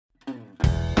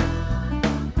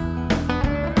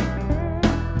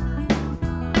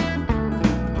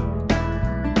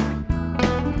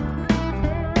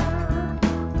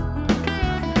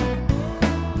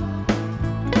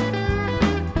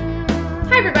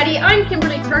everybody, I'm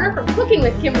Kimberly Turner from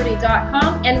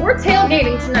cookingwithkimberly.com, and we're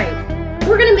tailgating tonight.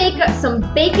 We're gonna make some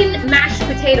bacon mashed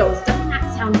potatoes. Doesn't that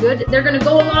sound good? They're gonna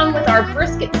go along with our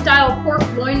brisket style pork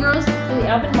loin roast in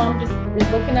the oven. Mom just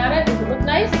is looking at it. Does it look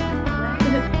nice?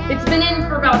 It's been in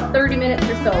for about 30 minutes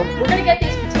or so. We're gonna get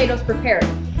these potatoes prepared.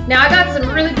 Now I got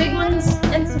some really big ones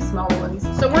and some small ones.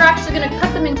 So we're actually gonna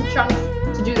cut them into chunks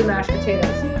to do the mashed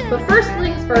potatoes. But first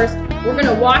things first, we're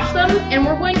gonna wash them and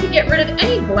we're going to get rid of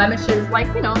any blemishes, like,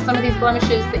 you know, some of these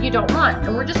blemishes that you don't want.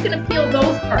 And we're just gonna peel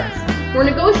those parts. We're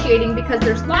negotiating because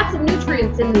there's lots of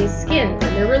nutrients in these skins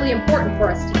and they're really important for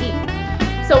us to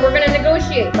eat. So we're gonna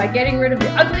negotiate by getting rid of the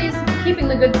uglies, keeping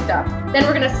the good stuff. Then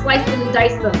we're gonna slice them and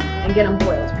dice them and get them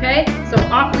boiled, okay? So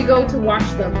off we go to wash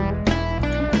them.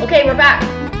 Okay, we're back.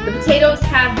 The potatoes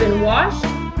have been washed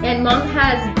and Mom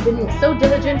has been so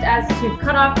diligent as to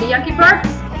cut off the yucky parts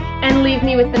and leave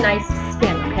me with the nice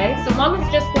skin, okay? So Mom is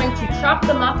just going to chop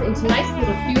them up into nice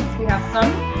little cubes. We have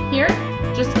some here,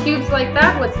 just cubes like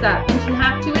that. What's that,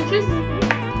 1.5 to 2 inches?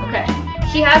 Okay.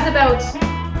 She has about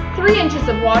 3 inches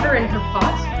of water in her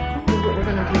pot. This is what we're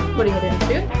gonna be putting it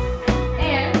into.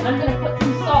 And I'm gonna put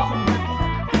some salt in there.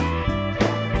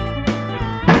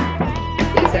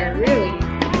 These are really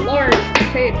large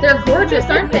potatoes. They're gorgeous,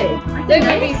 aren't they? They're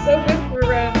gonna be so good for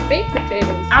baked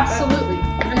potatoes. Absolutely.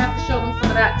 I'm gonna have to show them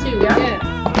some of that too, yeah? Yeah.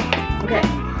 Okay.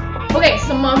 Okay,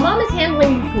 so my mom is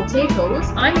handling the potatoes.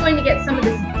 I'm going to get some of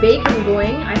this bacon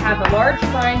going. I have a large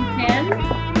frying pan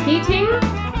preheating,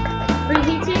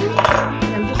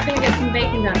 and I'm just gonna get some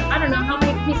bacon done. I don't know, how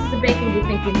many pieces of bacon do you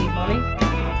think you need, Mommy?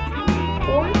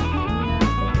 4?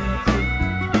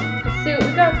 Let's see what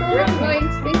we got going on.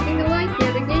 We're thinking alike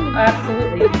yet again.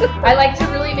 Absolutely. I like to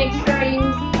really make sure I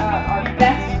use our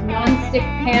best non-stick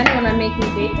pan when I'm making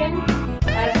bacon,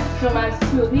 so as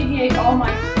to alleviate all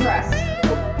my stress.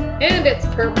 And it's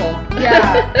purple.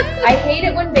 Yeah. I hate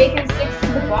it when bacon sticks to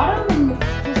the bottom and it's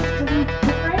just doesn't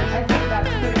cook right. I think that's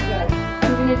pretty good.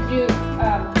 I'm going to do,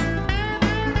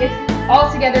 it's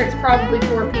altogether, it's probably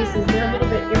 4 pieces. They're a little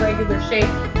bit irregular shape,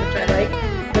 which I like.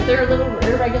 But they're a little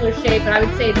irregular shape, and I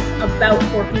would say it's about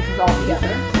 4 pieces altogether.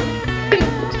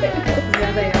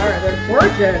 Yeah, they are. They're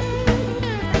gorgeous.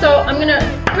 So I'm going to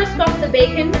crisp up the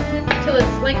bacon till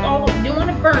it's like you don't want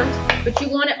it burnt, but you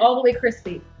want it all the way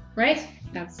crispy, right?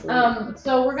 Absolutely.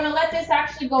 So we're going to let this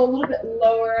actually go a little bit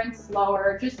lower and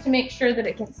slower just to make sure that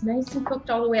it gets nice and cooked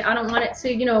all the way. I don't want it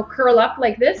to, you know, curl up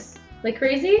like this, like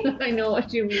crazy. I know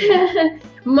what you mean.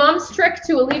 Mom's trick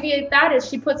to alleviate that is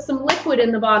she puts some liquid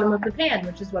in the bottom of the pan,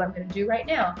 which is what I'm going to do right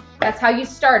now. That's how you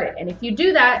start it. And if you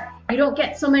do that, you don't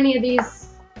get so many of these.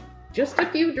 Just a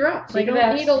few drops. Like you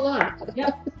don't need a lot.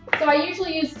 Yep. So I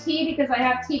usually use tea because I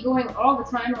have tea going all the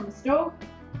time on the stove.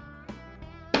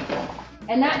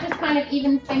 And that just kind of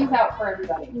evens things out for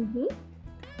everybody. Good.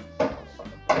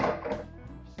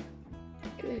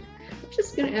 I'm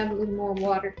just going to add a little more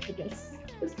water to this.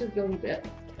 Just a little bit.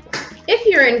 If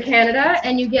you're in Canada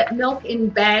and you get milk in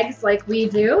bags like we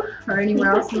do, or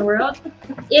anywhere else in the world,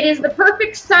 it is the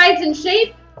perfect size and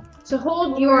shape to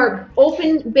hold your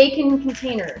open bacon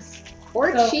containers.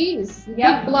 Or cheese.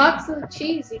 Yep. Big blocks of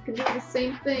cheese. You can do the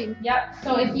same thing. Yep.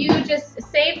 So if you just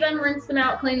save them, rinse them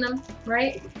out, clean them,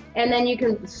 right? And then you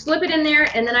can slip it in there,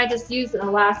 and then I just use an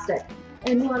elastic.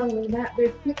 And not only that,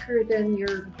 they're thicker than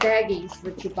your baggies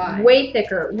that you buy. Way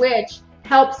thicker, which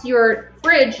helps your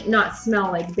fridge not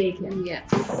smell like bacon.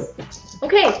 Yes.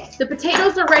 Okay, the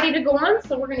potatoes are ready to go on,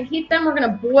 so we're going to heat them. We're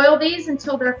going to boil these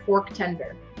until they're fork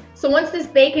tender. So once this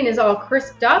bacon is all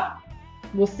crisped up,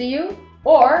 we'll see you.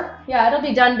 Or, yeah, it'll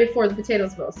be done before the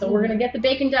potatoes will. So we're going to get the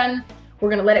bacon done. We're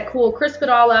going to let it cool, crisp it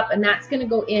all up, and that's going to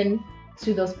go in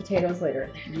to those potatoes later.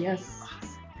 Yes.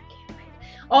 Awesome. I can't wait.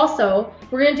 Also,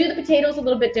 we're going to do the potatoes a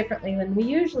little bit differently than we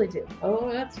usually do.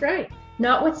 Oh, that's right.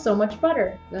 Not with so much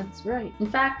butter. That's right. In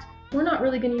fact, we're not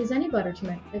really going to use any butter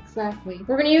tonight. Exactly.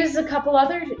 We're going to use a couple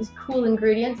other cool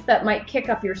ingredients that might kick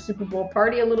up your Super Bowl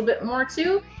party a little bit more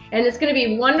too. And it's going to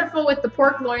be wonderful with the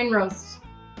pork loin roast.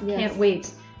 Yes. Can't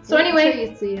wait. So Wait anyway, till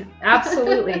you see it.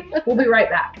 absolutely. We'll be right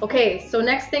back. Okay, so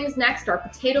next things next. Our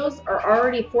potatoes are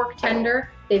already fork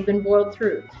tender. They've been boiled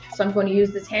through. So I'm going to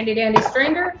use this handy dandy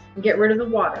strainer and get rid of the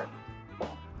water.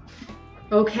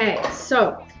 Okay,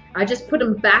 so I just put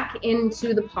them back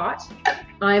into the pot.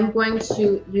 I'm going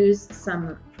to use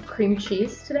some cream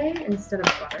cheese today instead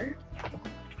of butter.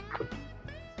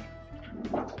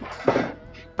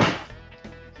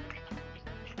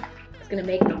 Going to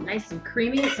make them nice and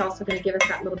creamy. It's also going to give us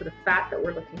that little bit of fat that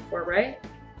we're looking for, right?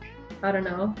 I don't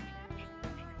know,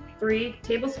 3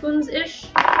 tablespoons-ish?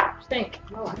 What do you think?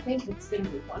 Oh, I think it's going to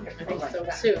be wonderful. I think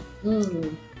so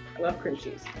too. I love cream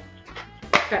cheese.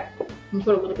 Okay, And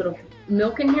put a little bit of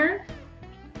milk in here,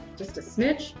 just a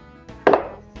smidge.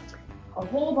 A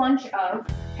whole bunch of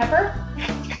pepper.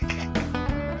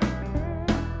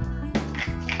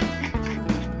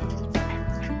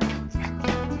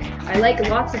 I like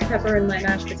lots of pepper in my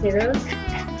mashed potatoes.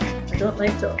 I don't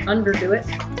like to underdo it.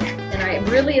 And I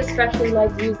really especially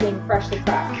like using freshly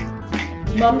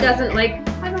cracked. Mom doesn't like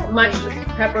much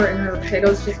pepper in her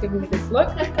potatoes. She's giving me this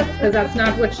look because that's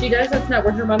not what she does. That's not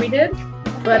what her mommy did.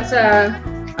 But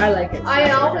I like it.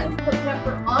 I always put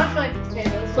pepper on my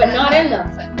potatoes, but not in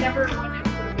them. But never when I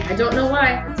put it. I don't know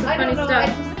why. It's some funny stuff. I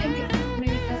just think it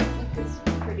maybe doesn't look as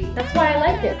pretty. That's why I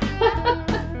like it.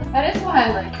 That is why I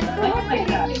like it. I like it like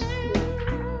that.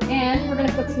 And we're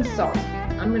gonna put some salt.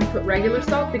 I'm gonna put regular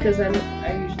salt because I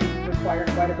usually require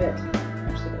quite a bit. I'm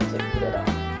actually gonna take the lid off.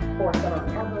 Pour some on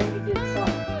there. Although you did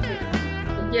salt.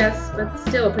 Yes, but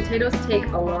still, potatoes take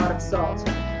a lot of salt.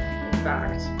 In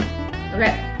fact.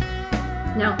 Okay.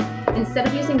 Now, instead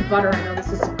of using butter, I know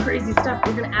this is some crazy stuff,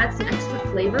 we're gonna add some extra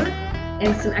flavor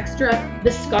and some extra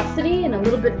viscosity and a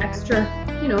little bit extra,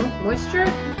 you know, moisture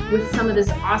with some of this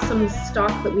awesome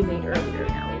stock that we made earlier.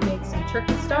 Now, we made some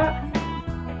turkey stock,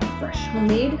 fresh,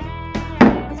 homemade.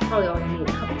 That's probably all you need,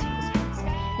 a couple tablespoons.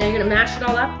 Now you're gonna mash it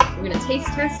all up, you're gonna taste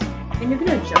test, and you're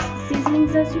gonna adjust the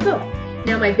seasonings as you go.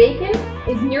 Now my bacon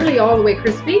is nearly all the way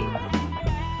crispy.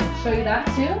 I'll show you that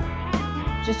too.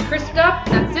 Just crisped up,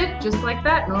 that's it, just like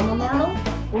that, normal.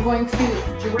 We're going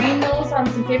to drain those on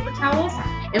some paper towels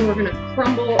and we're gonna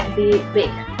crumble the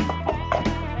bacon.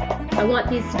 I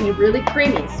want these to be really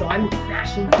creamy, so I'm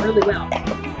mashing them really well.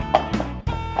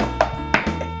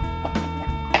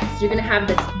 So you're gonna have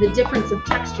the difference of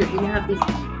texture. You're gonna have these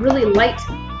really light,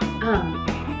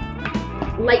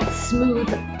 smooth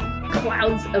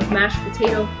clouds of mashed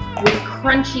potato with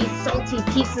crunchy, salty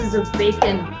pieces of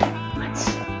bacon.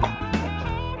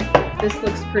 This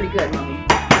looks pretty good, Mommy.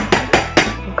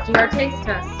 Let's do our taste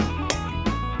test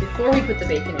before we put the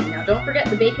bacon in. Now, don't forget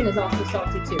the bacon is also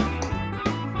salty too.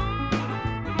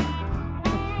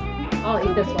 I'll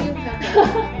eat this one.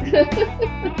 Here's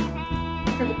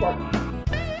the pork.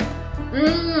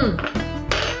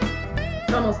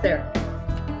 It's almost there.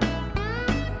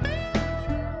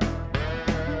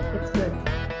 It's good.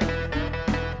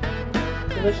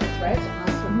 Delicious, right?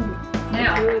 Awesome.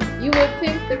 Now, you would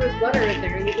think there was butter in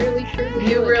there. You really truly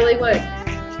you really would.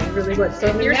 You really would. So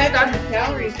if you're stuck, the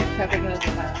calories are coming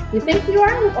up. You think you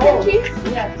are with cream cheese?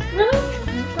 Yes. Really?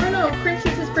 I don't know. Cream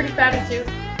cheese is pretty fatty too.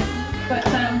 But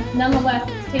nonetheless,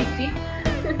 it's tasty.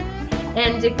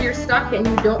 And if you're stuck and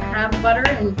you don't have butter,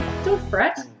 and don't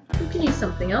fret, you can use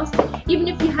something else. Even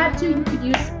if you had to, you could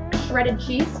use shredded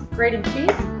cheese, grated cheese,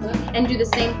 and do the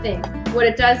same thing. What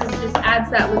it does is just adds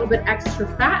that little bit extra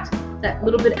fat, that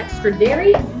little bit extra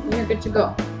dairy, and you're good to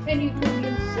go. And you can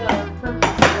use purple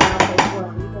syrup as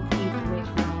well. You don't need to make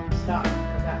your own stock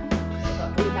for that.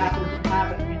 But we happen to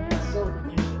have it, and it's so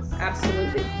delicious.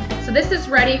 Absolutely. So this is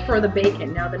ready for the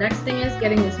bacon. Now the next thing is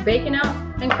getting this bacon out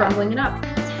and crumbling it up.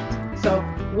 So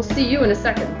we'll see you in a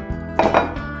second.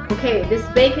 Okay, this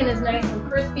bacon is nice and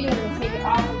crispy. We're going to take it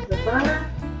off of the burner.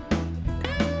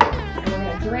 And we're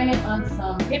going to drain it on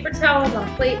some paper towels on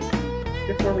a plate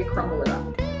before we crumble it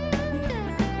up.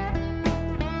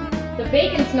 The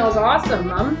bacon smells awesome,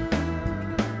 Mom.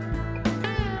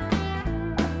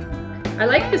 I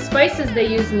like the spices they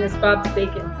use in this Bob's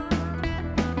bacon.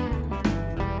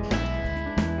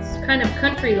 It's kind of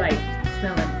country-like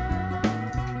smelling.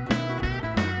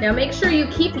 Now make sure you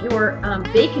keep your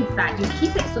bacon fat. You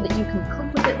keep it so that you can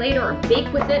cook with it later or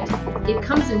bake with it. It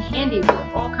comes in handy for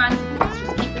all kinds of things.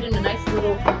 Just keep it in a nice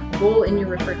little bowl in your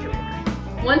refrigerator.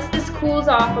 Once this cools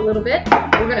off a little bit,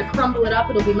 we're going to crumble it up.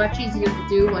 It'll be much easier to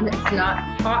do when it's not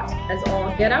hot as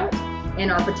all get out. And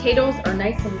our potatoes are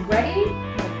nice and ready. I'm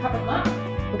going to cover them up.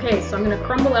 Okay, so I'm going to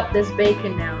crumble up this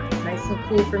bacon now. It's nice and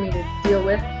cool for me to deal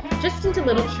with. Just into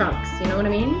little chunks, you know what I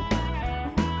mean?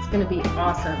 It's going to be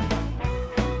awesome.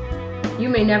 You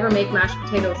may never make mashed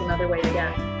potatoes another way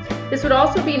again. This would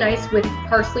also be nice with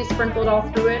parsley sprinkled all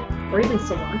through it, or even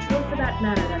cilantro for that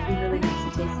matter. That'd be really nice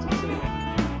and tasty too.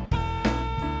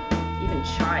 Even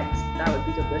chives, that would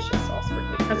be delicious also.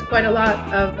 That's quite a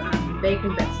lot of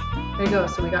bacon bits. There you go,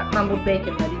 so we got crumbled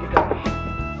bacon ready to go.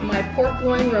 My pork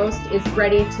loin roast is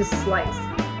ready to slice.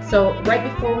 So right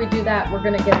before we do that, we're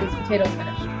gonna get these potatoes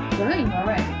finished. Right. All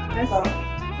right. So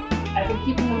I've been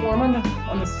keeping them warm on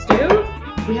the stove.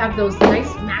 We have those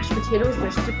nice mashed potatoes.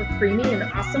 They're super creamy and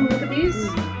awesome. Look at these.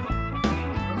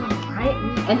 Right?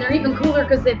 And they're even cooler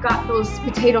because they've got those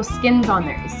potato skins on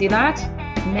there. You see that?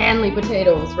 Manly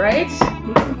potatoes, right?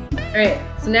 All right.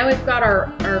 So now we've got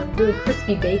our really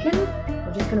crispy bacon.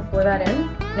 We're just going to pour that in.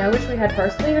 Now I wish we had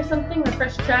parsley or something, or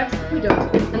fresh chives. We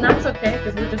don't. And that's okay,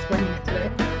 because we're just winging it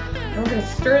today. And we're going to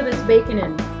stir this bacon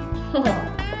in. Oh,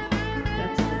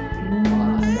 That's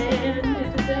man, it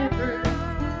is ever.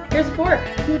 Here's a fork.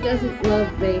 Who doesn't love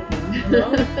bacon?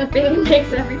 Well, bacon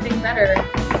makes everything better.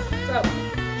 So,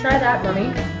 try that,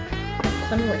 Mommy.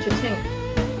 Tell me what you think.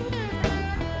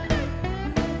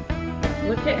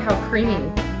 Look at how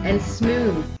creamy and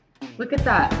smooth. Look at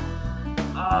that.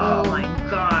 Oh my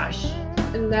gosh.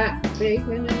 And that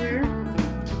bacon in there,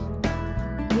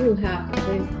 you have to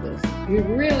taste this. You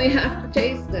really have to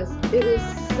taste this. It is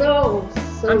so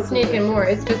I'm sneaking delicious. more.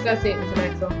 It's just us eating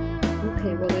tonight, so.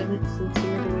 Okay, well then, since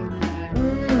you're doing that, I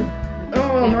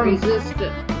Oh, can't Mom. resist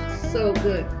it. It's so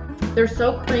good. They're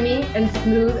so creamy and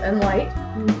smooth and light.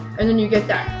 And then you get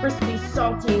that crispy,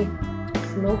 salty,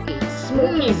 Smoky.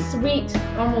 smoky, sweet,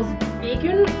 almost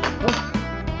bacon.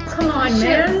 Oh, come on,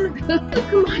 man.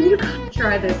 Come on, you gotta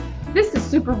try this. This is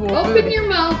Super Bowl Open food. your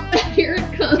mouth. Here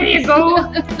it comes. There you go.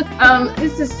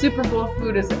 This is Super Bowl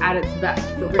food is at its best,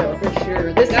 for real. For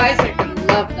sure. The guys are gonna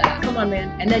love that. Come on, man.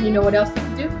 And then you know what else you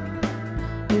can do?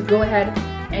 You go ahead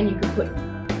and you can put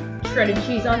shredded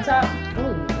cheese on top.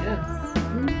 Oh yes.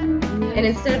 And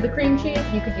instead of the cream cheese,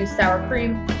 you could use sour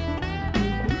cream.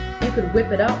 You could whip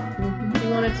it up if you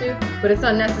wanted to, but it's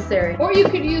unnecessary. Or you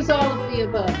could use all of the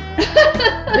above.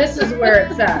 This is where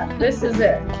it's at. This is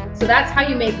it. So that's how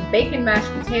you make bacon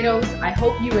mashed potatoes. I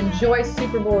hope you enjoy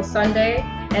Super Bowl Sunday.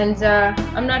 And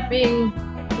I'm not being,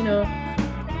 you know,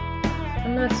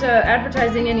 I'm not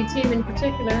advertising any team in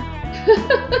particular.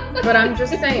 But I'm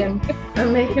just saying,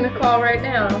 I'm making a call right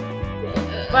now.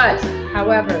 But,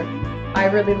 however, I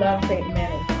really love Peyton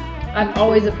Manning. I've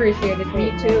always appreciated Me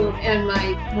Peyton too. And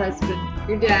my husband,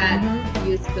 your dad,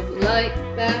 used to like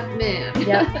that man.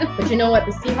 Yeah, but you know what?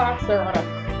 The Seahawks are on a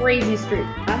crazy streak.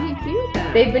 I hear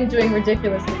that. They've been doing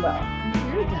ridiculously well. I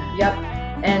hear that. Yep,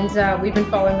 and we've been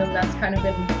following them. That's kind of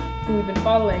been who we've been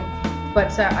following.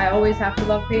 But I always have to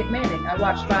love Peyton Manning. I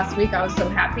watched last week. I was so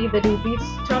happy that he beat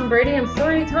Tom Brady. I'm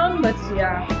sorry, Tom, but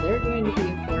yeah. They're going to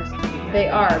be a force to be They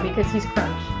are, because he's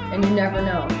crunch, and you never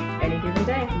know any given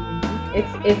day.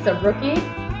 It's a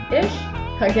rookie-ish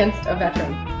against a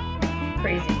veteran.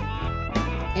 Crazy.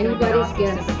 Anybody's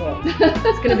guess.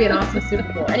 It's going to be an awesome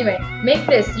Super Bowl. Anyway, make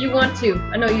this. You want to.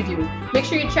 I know you do. Make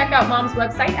sure you check out Mom's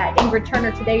website at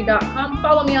ingridturnertoday.com.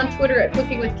 Follow me on Twitter at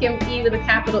cookingwithkim, with a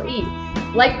capital E.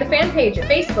 Like the fan page at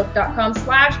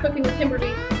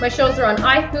facebook.com/cookingwithkimberly. My shows are on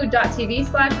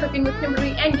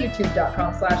ifood.tv/cookingwithkimberly and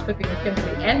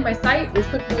youtube.com/cookingwithkimberly. And my site is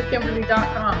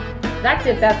cookingwithkimberly.com. That's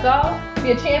it. That's all.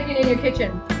 Be a champion in your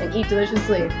kitchen and eat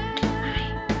deliciously.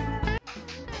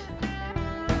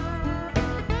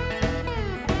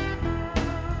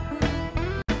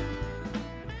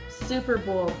 Super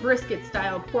Bowl brisket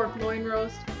style pork loin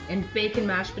roast and bacon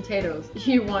mashed potatoes.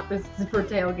 You want this for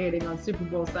tailgating on Super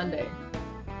Bowl Sunday.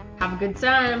 Have a good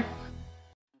time.